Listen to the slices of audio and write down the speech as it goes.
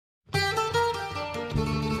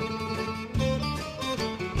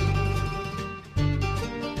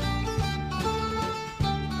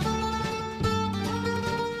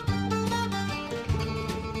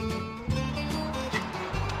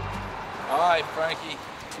Hi, Frankie.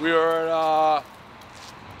 We are at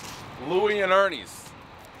Louie and Ernie's,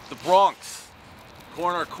 the Bronx,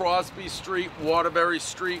 corner of Crosby Street, Waterbury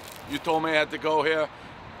Street. You told me I had to go here.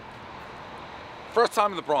 First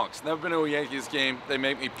time in the Bronx. Never been to a Yankees game. They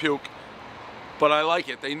make me puke, but I like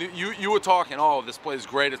it. They knew you were talking. Oh, this place is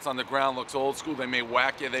great. It's underground. Looks old school. They may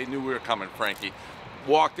whack you. They knew we were coming, Frankie.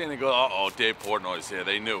 Walked in and go, uh-oh, Dave Portnoy's here.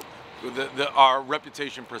 They knew. Our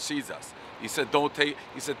reputation precedes us. He said,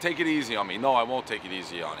 take it easy on me. No, I won't take it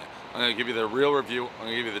easy on you. I'm going to give you the real review. I'm going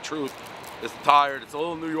to give you the truth. It's tired. It's a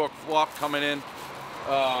little New York flop coming in.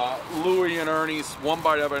 Louie and Ernie's, one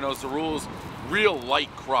bite, everybody knows the rules. Real light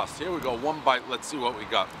crust. Here we go, one bite. Let's see what we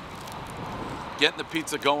got. Getting the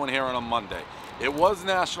pizza going here on a Monday. It was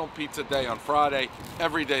National Pizza Day on Friday.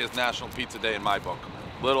 Every day is National Pizza Day in my book.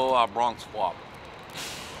 Little Bronx flop.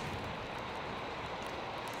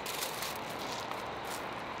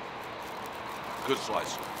 Good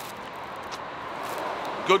slice.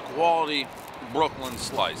 Good quality Brooklyn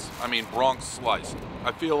slice. I mean Bronx slice.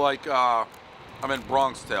 I feel like I'm in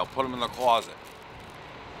Bronx tail. Put them in the closet.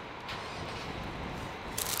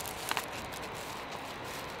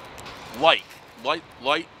 Light, a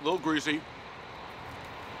little greasy.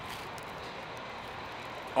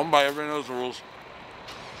 Everybody knows the rules.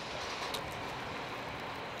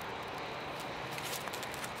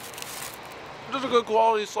 This is a good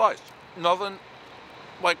quality slice. Nothing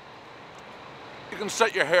like, you can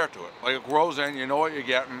set your hair to it. Like it grows in, you know what you're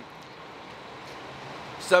getting.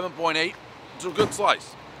 7.8, it's a good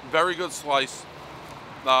slice. Very good slice.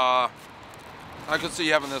 I could see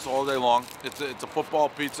having this all day long. It's a football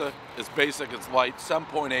pizza. It's basic, it's light.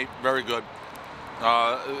 7.8, very good.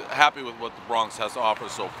 Happy with what the Bronx has to offer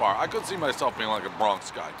so far. I could see myself being like a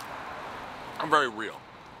Bronx guy. I'm very real.